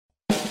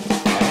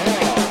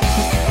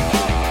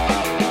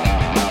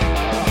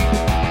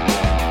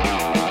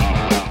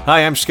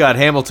Hi, I'm Scott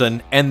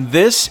Hamilton, and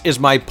this is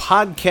my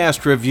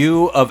podcast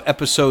review of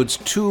episodes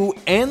 2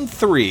 and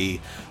 3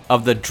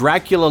 of the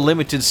Dracula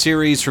Limited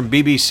series from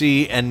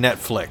BBC and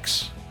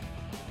Netflix.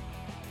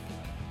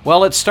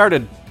 Well, it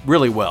started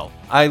really well.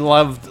 I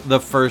loved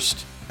the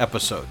first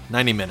episode,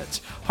 90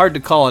 minutes. Hard to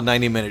call a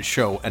 90-minute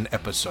show an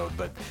episode,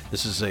 but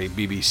this is a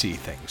BBC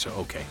thing, so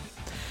okay.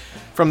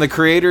 From the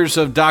creators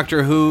of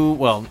Doctor Who,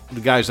 well,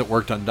 the guys that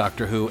worked on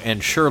Doctor Who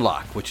and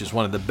Sherlock, which is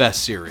one of the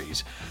best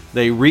series,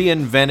 they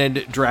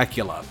reinvented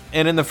Dracula.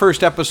 And in the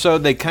first episode,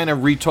 they kind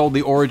of retold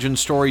the origin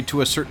story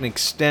to a certain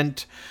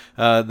extent.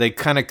 They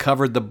kind of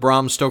covered the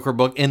Bram Stoker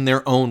book in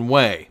their own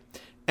way.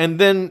 And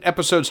then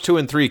episodes 2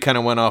 and 3 kind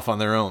of went off on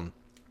their own.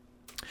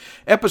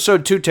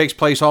 Episode 2 takes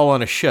place all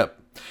on a ship.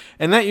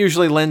 And that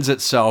usually lends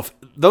itself,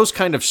 those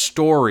kind of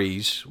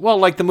stories, well,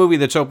 like the movie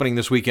that's opening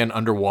this weekend,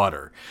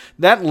 Underwater,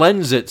 that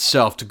lends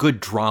itself to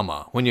good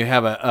drama when you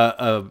have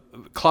a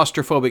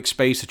claustrophobic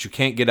space that you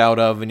can't get out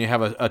of, and you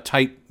have a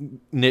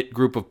tight-knit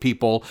group of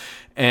people,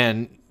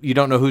 and you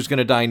don't know who's going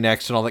to die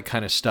next and all that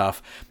kind of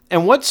stuff.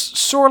 And what's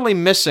sorely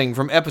missing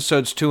from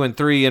episodes 2 and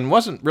 3, and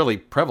wasn't really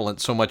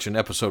prevalent so much in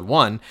episode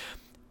 1,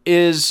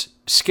 is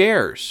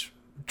scares.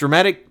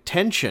 Dramatic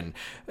tension.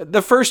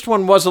 The first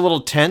one was a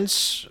little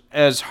tense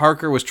as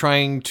Harker was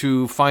trying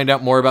to find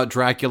out more about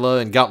Dracula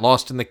and got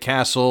lost in the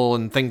castle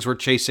and things were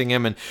chasing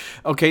him. And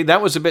okay,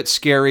 that was a bit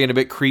scary and a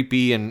bit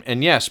creepy.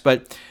 And yes,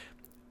 but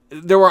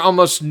there were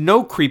almost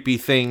no creepy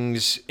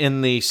things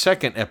in the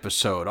second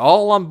episode.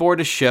 All on board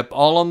a ship,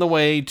 all on the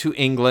way to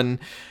England.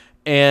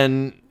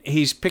 And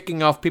he's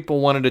picking off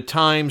people one at a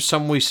time.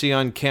 Some we see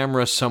on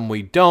camera, some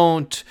we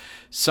don't.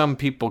 Some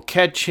people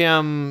catch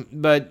him,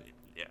 but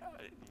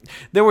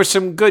there were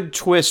some good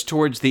twists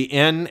towards the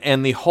end,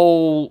 and the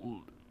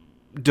whole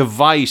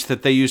device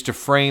that they used to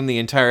frame the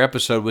entire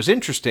episode was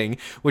interesting,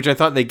 which I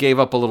thought they gave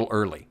up a little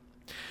early.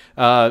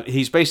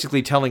 He's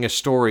basically telling a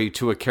story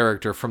to a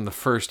character from the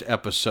first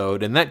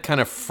episode, and that kind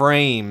of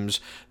frames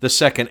the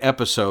second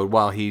episode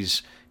while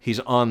he's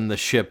on the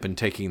ship and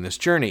taking this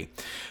journey.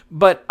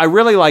 But I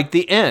really like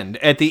the end.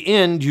 At the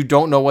end, you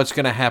don't know what's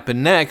going to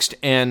happen next,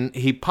 and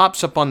he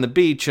pops up on the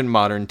beach in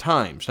modern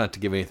times. Not to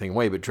give anything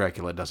away, but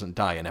Dracula doesn't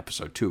die in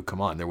episode 2.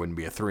 Come on, there wouldn't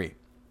be a 3.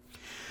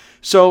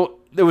 So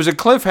there was a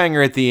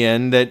cliffhanger at the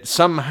end that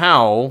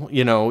somehow,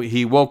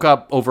 he woke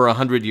up over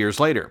 100 years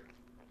later.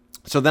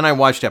 So then I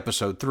watched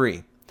episode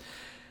 3.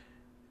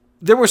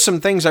 There were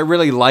some things I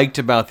really liked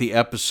about the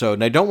episode,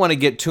 and I don't want to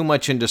get too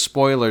much into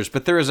spoilers,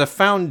 but there is a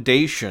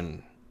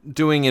foundation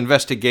doing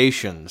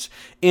investigations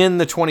in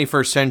the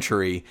 21st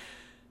century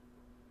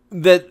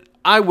that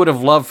I would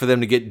have loved for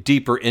them to get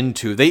deeper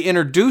into. They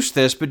introduce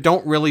this, but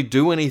don't really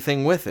do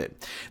anything with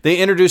it. They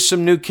introduce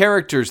some new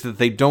characters that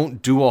they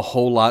don't do a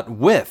whole lot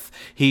with.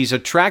 He's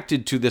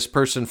attracted to this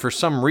person for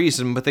some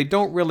reason, but they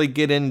don't really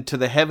get into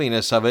the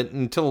heaviness of it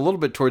until a little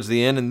bit towards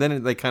the end, and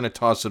then they kind of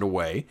toss it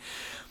away.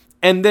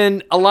 And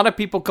then a lot of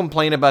people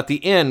complain about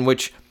the end,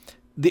 which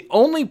the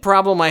only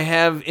problem I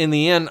have in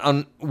the end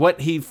on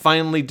what he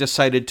finally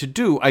decided to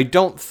do, I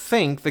don't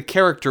think the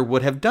character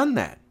would have done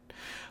that.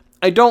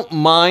 I don't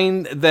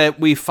mind that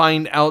we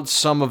find out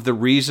some of the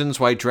reasons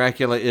why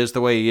Dracula is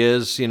the way he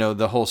is,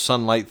 the whole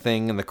sunlight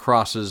thing and the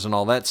crosses and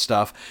all that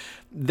stuff.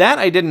 That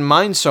I didn't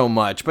mind so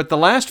much, but the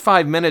last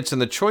 5 minutes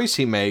and the choice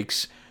he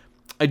makes,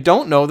 I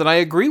don't know that I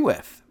agree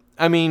with.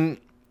 I mean,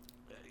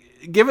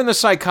 given the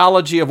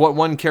psychology of what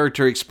one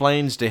character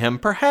explains to him,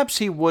 perhaps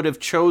he would have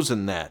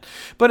chosen that.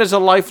 But as a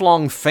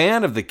lifelong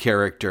fan of the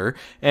character,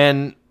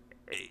 and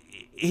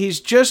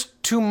he's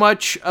just too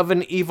much of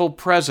an evil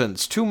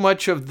presence, too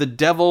much of the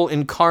devil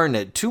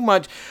incarnate, too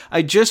much.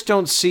 I just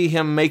don't see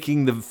him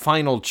making the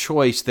final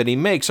choice that he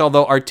makes,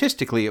 although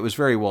artistically it was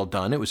very well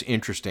done. It was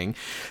interesting.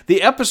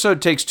 The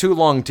episode takes too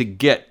long to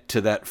get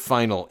to that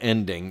final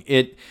ending.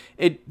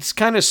 It's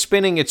kind of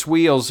spinning its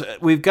wheels.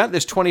 We've got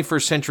this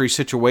 21st century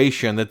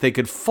situation that they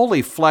could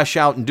fully flesh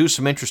out and do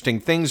some interesting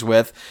things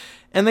with,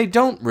 and they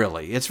don't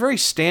really. It's very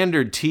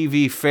standard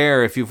TV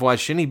fare if you've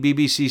watched any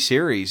BBC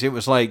series. It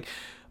was like,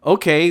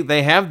 okay,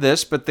 they have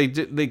this, but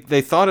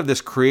they thought of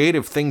this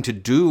creative thing to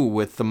do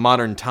with the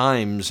modern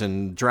times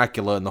and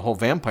Dracula and the whole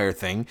vampire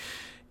thing,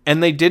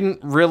 and they didn't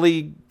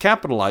really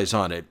capitalize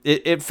on it.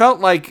 It felt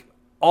like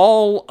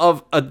all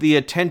of the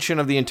attention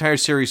of the entire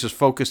series was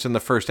focused in the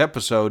first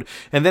episode,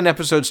 and then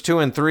episodes 2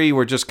 and 3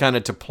 were just kind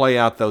of to play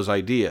out those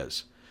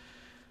ideas.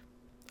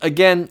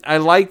 Again, I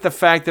like the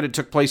fact that it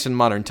took place in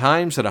modern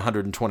times, that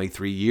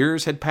 123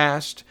 years had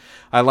passed.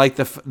 I like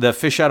the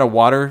fish out of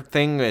water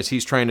thing as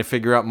he's trying to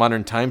figure out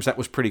modern times. That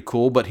was pretty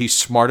cool, but he's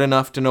smart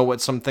enough to know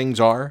what some things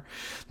are,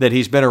 that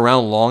he's been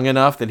around long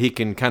enough that he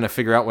can kind of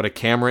figure out what a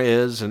camera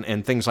is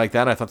and things like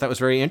that. I thought that was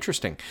very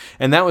interesting,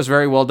 and that was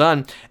very well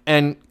done.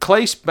 And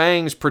Claes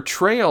Bang's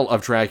portrayal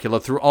of Dracula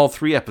through all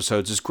 3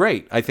 episodes is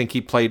great. I think he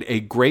played a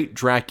great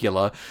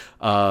Dracula,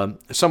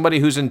 somebody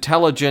who's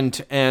intelligent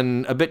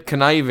and a bit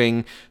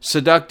conniving,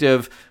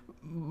 seductive,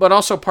 but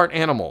also part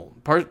animal,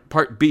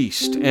 part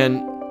beast,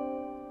 and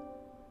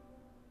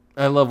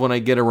I love when I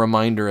get a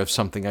reminder of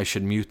something. I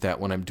should mute that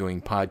when I'm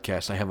doing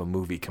podcasts. I have a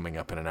movie coming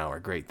up in an hour.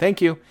 Great.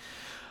 Thank you.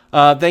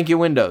 Thank you,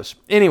 Windows.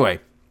 Anyway,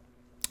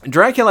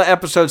 Dracula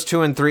episodes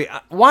 2 and 3.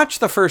 Watch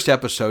the first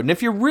episode, and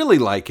if you really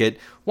like it,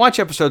 watch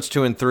episodes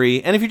 2 and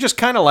 3. And if you just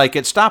kind of like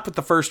it, stop at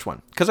the first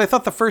one, because I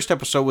thought the first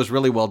episode was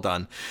really well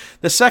done.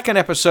 The second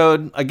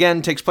episode,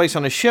 again, takes place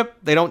on a ship.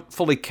 They don't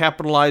fully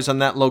capitalize on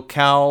that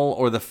locale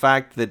or the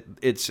fact that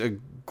it's a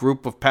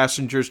group of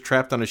passengers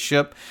trapped on a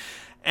ship.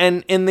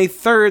 And in the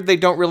third, they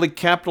don't really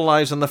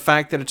capitalize on the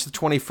fact that it's the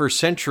 21st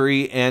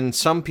century and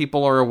some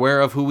people are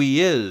aware of who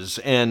he is.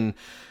 And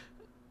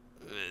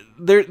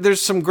there's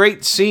some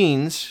great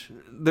scenes.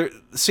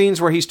 Scenes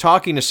where he's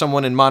talking to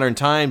someone in modern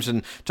times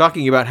and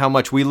talking about how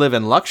much we live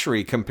in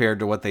luxury compared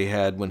to what they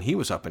had when he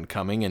was up and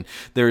coming. And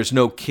there is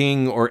no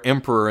king or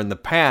emperor in the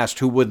past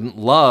who wouldn't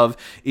love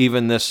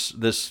even this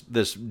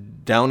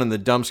down in the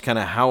dumps kind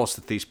of house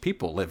that these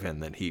people live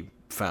in that he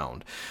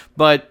found.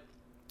 But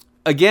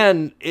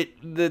again,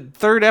 the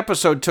third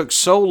episode took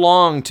so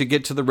long to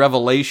get to the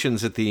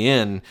revelations at the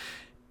end.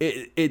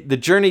 The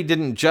journey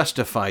didn't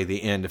justify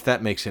the end, if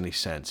that makes any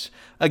sense.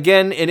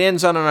 Again, it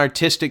ends on an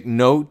artistic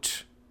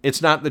note.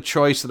 It's not the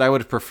choice that I would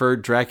have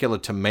preferred Dracula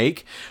to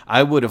make.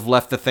 I would have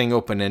left the thing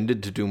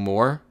open-ended to do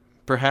more,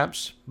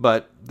 perhaps.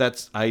 But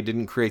I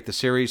didn't create the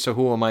series, so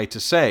who am I to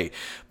say?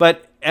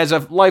 But as a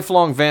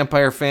lifelong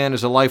vampire fan,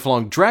 as a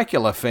lifelong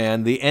Dracula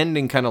fan, the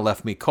ending kind of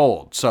left me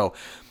cold. So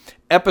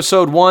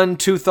Episode 1,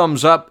 2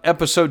 thumbs up.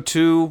 Episode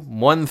 2,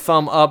 1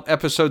 thumb up.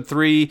 Episode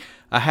 3,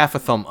 a half a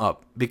thumb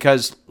up.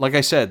 Because, like I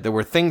said, there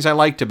were things I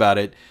liked about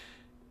it,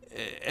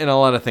 and a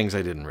lot of things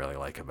I didn't really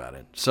like about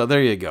it. So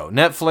there you go.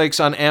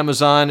 Netflix on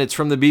Amazon. It's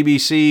from the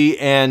BBC,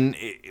 and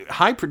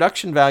high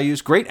production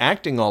values, great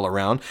acting all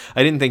around.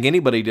 I didn't think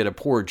anybody did a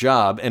poor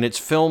job, and it's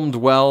filmed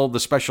well. The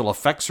special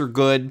effects are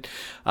good.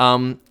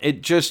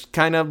 It just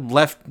kind of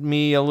left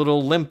me a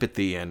little limp at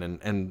the end,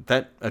 and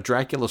that a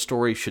Dracula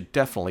story should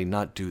definitely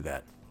not do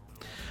that.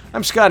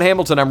 I'm Scott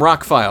Hamilton. I'm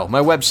Rockfile. My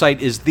website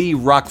is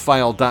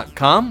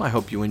therockfile.com. I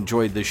hope you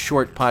enjoyed this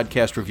short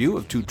podcast review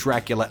of 2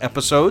 Dracula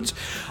episodes.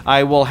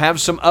 I will have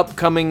some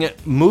upcoming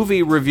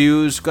movie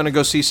reviews. Going to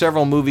go see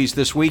several movies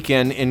this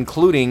weekend,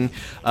 including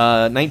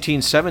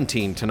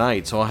 1917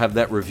 tonight. So I'll have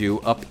that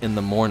review up in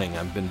the morning.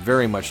 I've been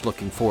very much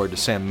looking forward to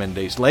Sam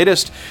Mendes'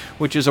 latest,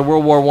 which is a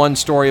World War I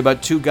story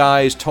about 2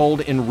 guys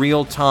told in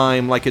real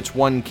time like it's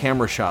one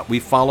camera shot. We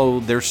follow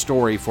their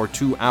story for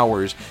 2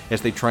 hours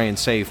as they try and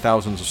save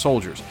thousands of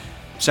soldiers.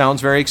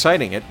 Sounds very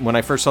exciting. When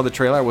I first saw the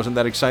trailer, I wasn't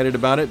that excited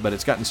about it, but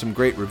it's gotten some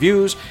great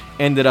reviews,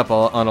 ended up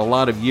on a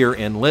lot of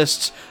year-end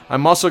lists.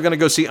 I'm also going to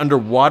go see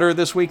Underwater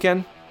this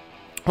weekend.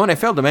 Oh, and I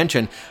failed to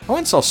mention, I went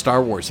and saw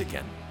Star Wars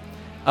again.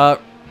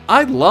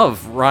 I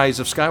love Rise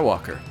of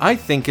Skywalker. I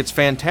think it's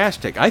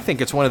fantastic. I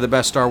think it's one of the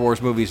best Star Wars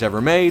movies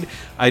ever made.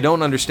 I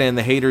don't understand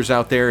the haters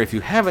out there. If you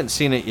haven't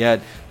seen it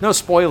yet, no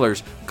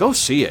spoilers, go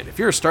see it. If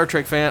you're a Star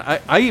Trek fan,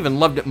 I even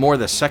loved it more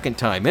the second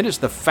time. It is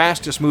the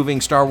fastest moving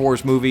Star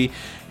Wars movie.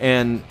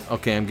 And,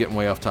 okay, I'm getting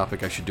way off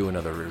topic. I should do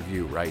another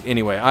review, right?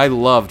 Anyway, I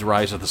loved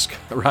Rise of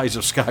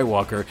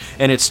Skywalker,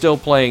 and it's still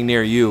playing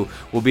near you.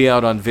 Will be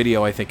out on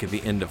video, I think, at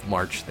the end of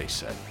March, they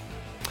said.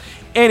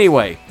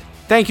 Anyway,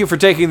 thank you for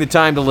taking the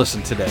time to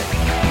listen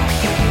today.